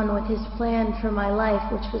continue on with his plan for my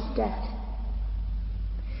life, which was death.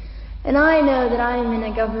 And I know that I am in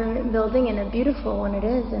a government building, and a beautiful one it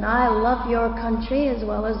is, and I love your country as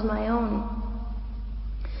well as my own.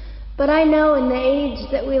 But I know in the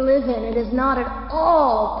age that we live in, it is not at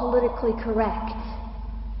all politically correct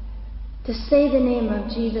to say the name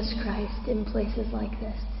of Jesus Christ in places like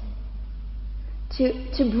this.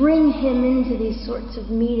 To bring him into these sorts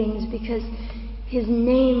of meetings because his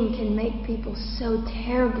name can make people so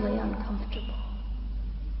terribly uncomfortable.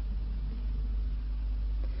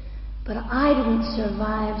 But I didn't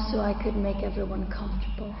survive so I could make everyone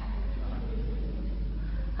comfortable.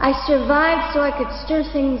 I survived so I could stir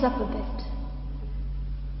things up a bit.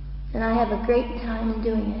 And I have a great time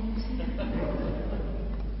doing it.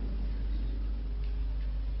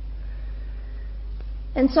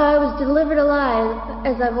 And so I was delivered alive,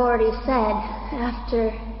 as I've already said,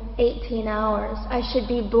 after 18 hours. I should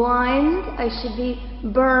be blind, I should be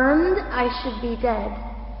burned, I should be dead.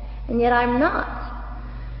 And yet I'm not.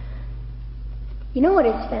 You know what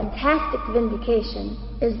is fantastic vindication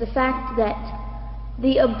is the fact that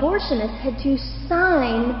the abortionist had to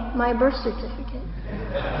sign my birth certificate.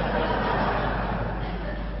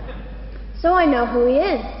 So I know who he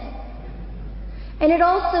is. And it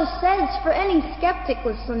also says, for any skeptic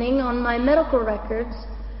listening, on my medical records,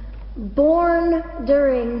 born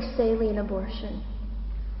during saline abortion.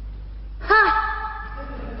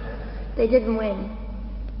 Ha! They didn't win.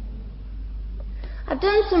 I've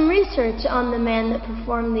done some research on the man that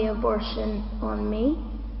performed the abortion on me.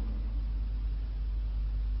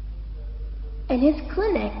 And his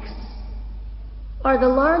clinics are the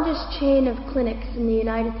largest chain of clinics in the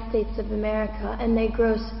United States of America, and they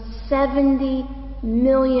gross $70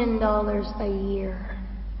 million a year.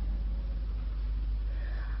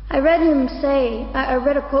 I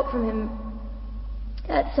read a quote from him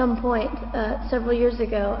at some point several years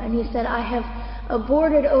ago, and he said, "I have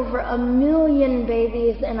aborted over 1 million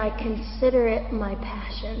babies, and I consider it my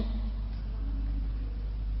passion."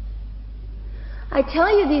 I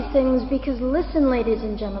tell you these things because, listen, ladies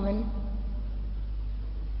and gentlemen,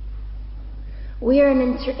 We are in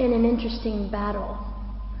an interesting battle,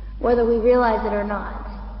 whether we realize it or not,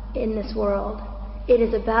 in this world. It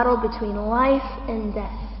is a battle between life and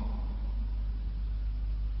death.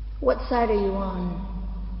 What side are you on?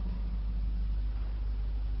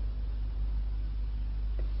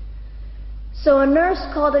 So a nurse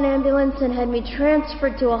called an ambulance and had me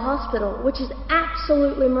transferred to a hospital, which is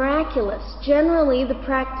absolutely miraculous. Generally, the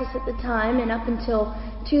practice at the time, and up until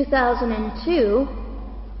 2002,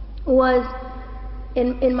 was,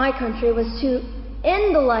 in my country, was to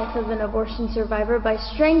end the life of an abortion survivor by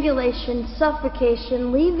strangulation,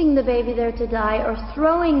 suffocation, leaving the baby there to die, or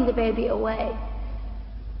throwing the baby away.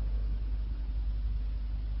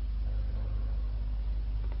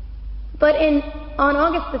 But on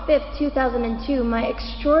August the 5th, 2002, my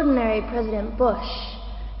extraordinary President Bush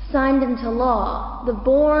signed into law the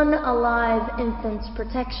Born Alive Infants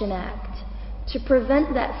Protection Act to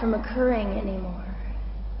prevent that from occurring anymore.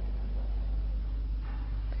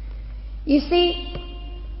 You see,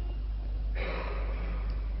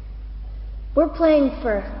 we're playing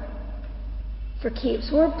for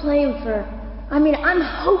keeps. We're playing I'm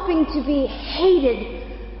hoping to be hated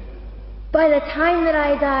by the time that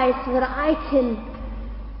I die so that I can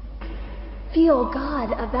feel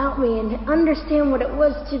God about me and understand what it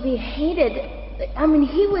was to be hated.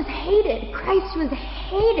 He was hated. Christ was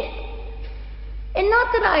hated. And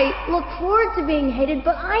not that I look forward to being hated,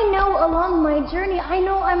 but I know along my journey, I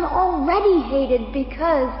know I'm already hated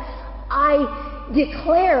because I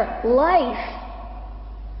declare life.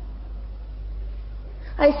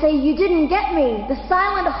 I say, you didn't get me. The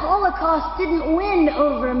silent Holocaust didn't win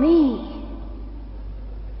over me.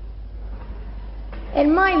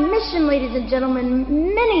 And my mission, ladies and gentlemen,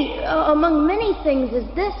 among many things, is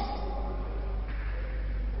this: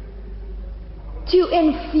 to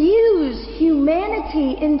infuse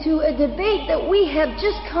humanity into a debate that we have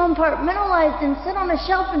just compartmentalized and set on a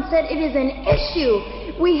shelf and said it is an issue.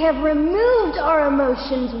 We have removed our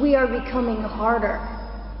emotions. We are becoming harder.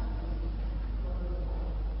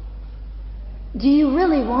 Do you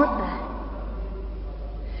really want that?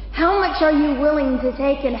 How much are you willing to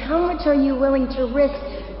take, and how much are you willing to risk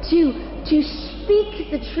to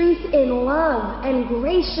speak the truth in love and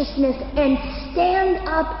graciousness and stand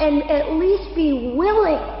up and at least be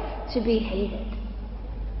willing to be hated?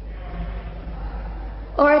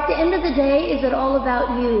 Or at the end of the day, is it all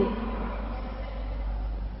about you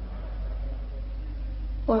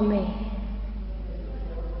or me?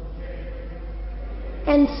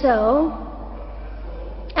 And so,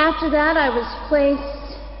 after that, I was placed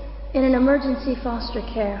in an emergency foster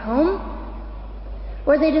care home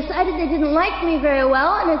where they decided they didn't like me very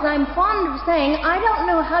well, and as I'm fond of saying, I don't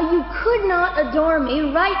know how you could not adore me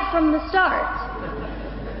right from the start.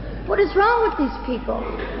 What is wrong with these people?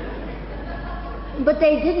 But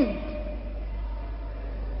they didn't.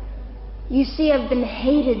 You see, I've been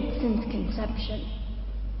hated since conception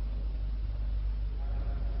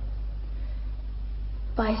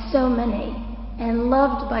by so many, and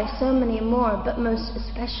loved by so many more, but most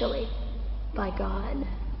especially by God.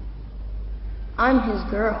 I'm His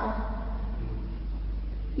girl.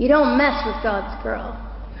 You don't mess with God's girl.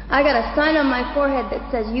 I got a sign on my forehead that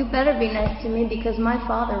says, you better be nice to me because my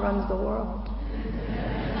Father runs the world.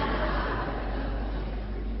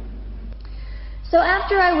 So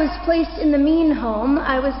after I was placed in the mean home,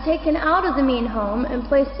 I was taken out of the mean home and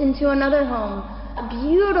placed into another home, a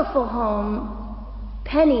beautiful home,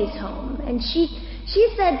 Penny's home. And she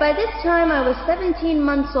said by this time I was 17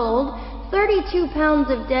 months old, 32 pounds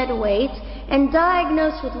of dead weight, and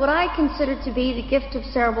diagnosed with what I considered to be the gift of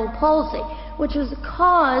cerebral palsy, which was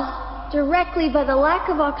caused directly by the lack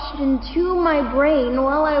of oxygen to my brain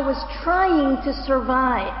while I was trying to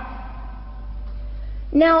survive.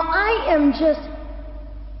 Now I am just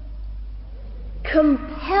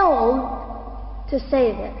compelled to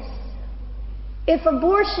say this. If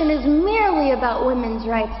abortion is merely about women's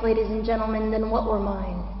rights, ladies and gentlemen, then what were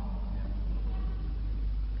mine?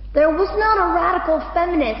 There was not a radical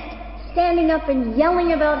feminist standing up and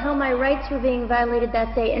yelling about how my rights were being violated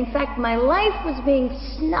that day. In fact, my life was being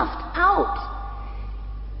snuffed out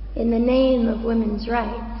in the name of women's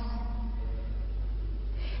rights.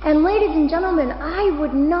 And ladies and gentlemen, I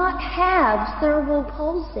would not have cerebral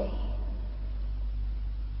palsy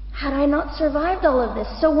had I not survived all of this.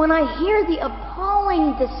 So when I hear the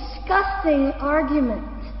appalling, disgusting argument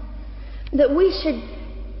that we should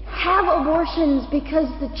have abortions because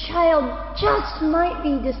the child just might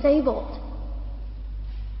be disabled,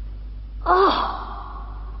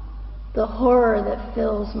 the horror that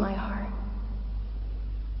fills my heart.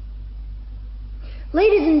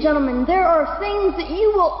 Ladies and gentlemen, there are things that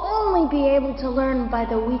you will only be able to learn by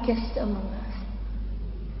the weakest among us.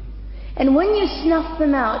 And when you snuff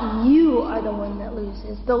them out, you are the one that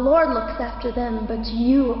loses. The Lord looks after them, but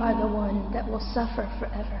you are the one that will suffer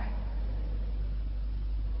forever.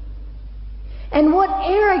 And what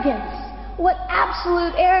arrogance, what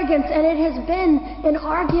absolute arrogance, and it has been an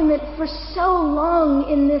argument for so long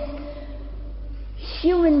in this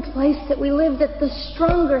human place that we live, that the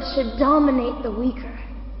stronger should dominate the weaker,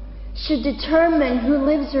 should determine who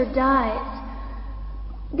lives or dies.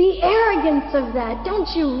 The arrogance of that, don't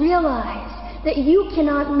you realize that you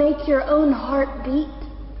cannot make your own heart beat?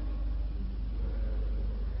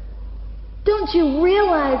 Don't you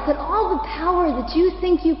realize that all the power that you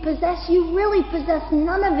think you possess, you really possess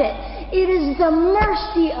none of it? It is the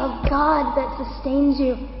mercy of God that sustains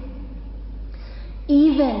you,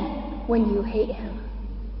 even when you hate Him.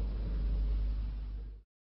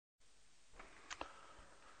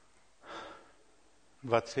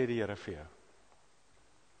 Wat sê die Here vir jou?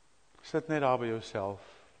 Sit net daar by jouself,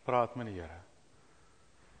 praat met die Here.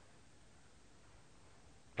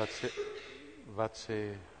 Wat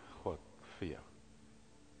sê God vir jou?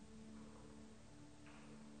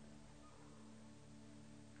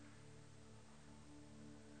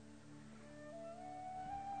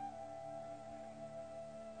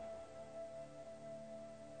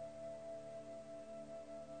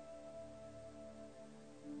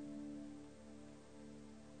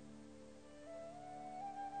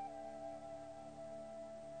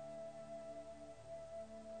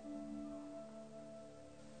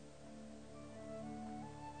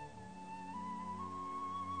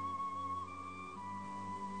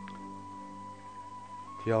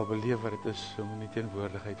 Die al beleef wat het is om in die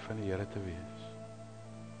teenwoordigheid van die Here te wees.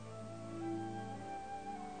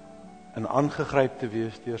 En aangegryp te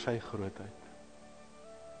wees deur sy grootheid.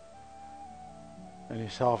 In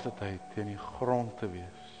dieselfde tyd teen die grond te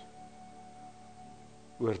wees.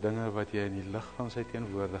 Oor dinge wat jy in die lig van sy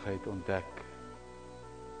teenwoordigheid ontdek.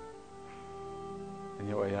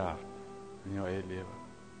 In jou eie hart, in jou eie lewe.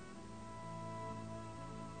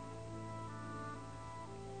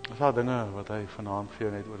 As daar dinge wat hy vanaand vir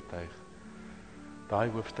jou net oortuig. Daai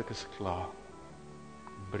hoofstuk is klaar.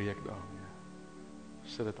 Breek daarmee.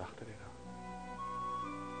 Sit dit agter die rug.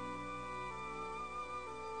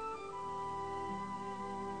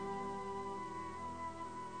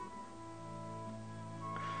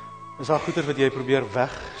 Is daar goeders wat jy probeer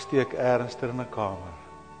wegsteek ergens in 'n kamer.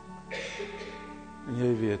 En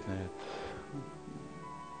jy weet net.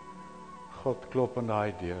 God klop aan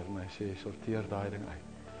daai deur en hy sê sorteer daai ding uit.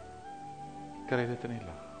 Kry dit in die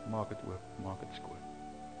lig, maak dit oop, maak dit skoon.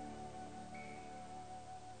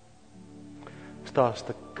 Is daar 'n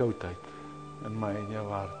stuk koudheid in my en jou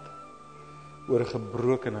hart oor 'n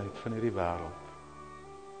gebrokenheid van hierdie wêreld.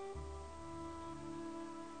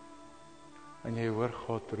 En jy hoor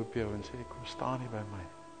God roep jou en sê kom staan hier by my.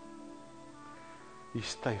 Jy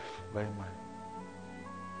styf by my.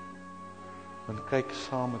 En kyk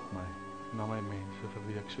saam met my na my mense vir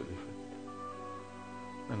wie ek so lief het.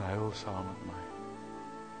 En huil saam met my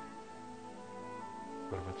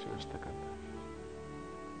oor wat so 'n stukkend is.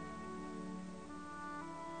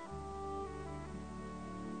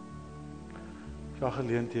 Daar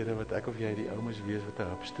geleenthede wat ek of jy die ou moes wees wat 'n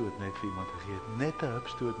hupstoot net vir iemand gegee het. Net 'n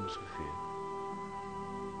hupstoot moes gegee het.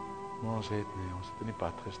 Maar ons het nie, ons het in die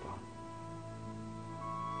pad gestaan.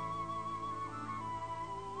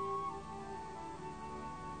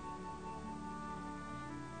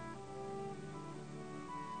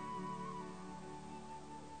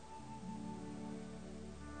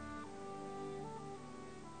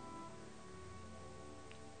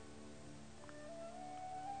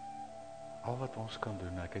 Al wat ons kan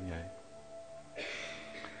doen, ek en jy,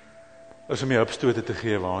 is om jy hupstote te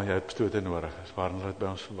gee waar jy hupstote nodig is, waarin dit by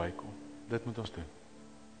ons verbykom. Dit moet ons doen.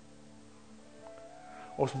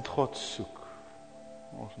 Ons moet God soek.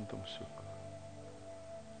 Ons moet hom soek.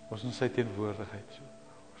 Ons moet sy teenwoordigheid soek.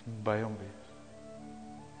 Ons moet by hom wees.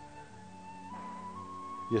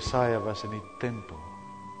 Jesaja was in die tempel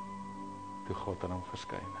toe God aan hom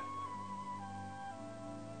verskyn het.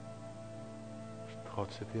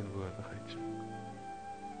 God se teenwoordigheid soek.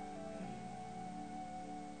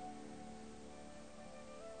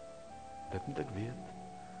 Dit moet ek weet.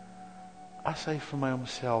 As hy vir my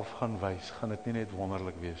homself gaan wys, gaan dit nie net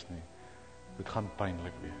wonderlik wees nie. Dit gaan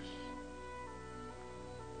pynlik wees.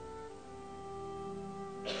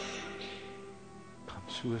 Dit gaan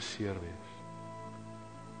so seer wees.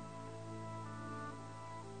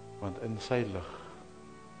 Want in sy lig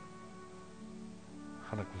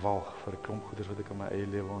gaan ek walg vir 'n klomp goeders wat ek in my eie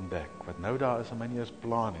lewe ontdek, wat nou daar is in my nie eens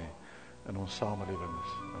plan nie, in ons samelewing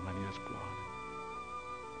is, in my nie eens plan nie.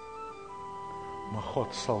 Maar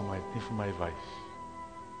God sal my dit nie vir my wys,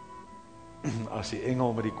 as die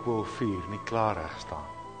engel met die koolvuur nie klaar reg staan,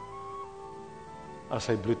 as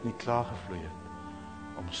sy bloed nie klaar gevloei het,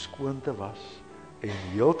 om skoon te was en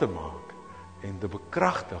heel te maak en te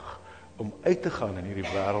bekragtig om uit te gaan in hierdie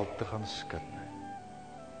wêreld te gaan skud nie.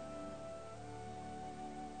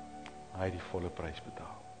 Hy het die volle prys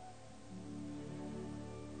betaal.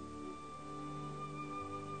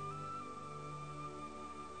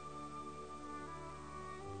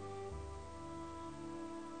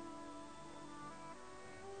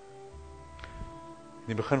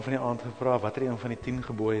 In die begin van die aand gevra, watter een van die 10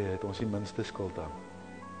 gebooie het ons die minste skuld aan?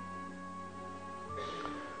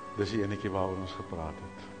 Dis die enetjie waaroor ons gepraat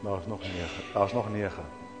het. Daar is nog 9.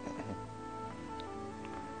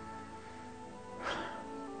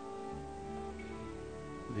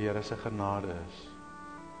 Die Here se genade is,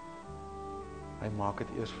 hy maak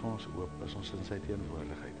dit eers vir ons oop as ons in sy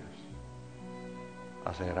teenwoordigheid is.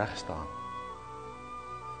 As hy reg staan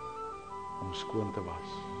om skoon te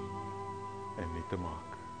was en nie te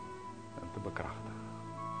maak en te bekragtig.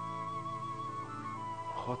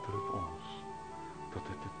 God roep ons tot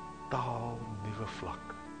 'n totaal nuwe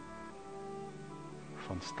vlak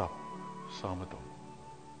van stap saam met hom.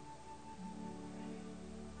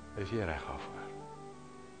 Is jy reg daarvoor?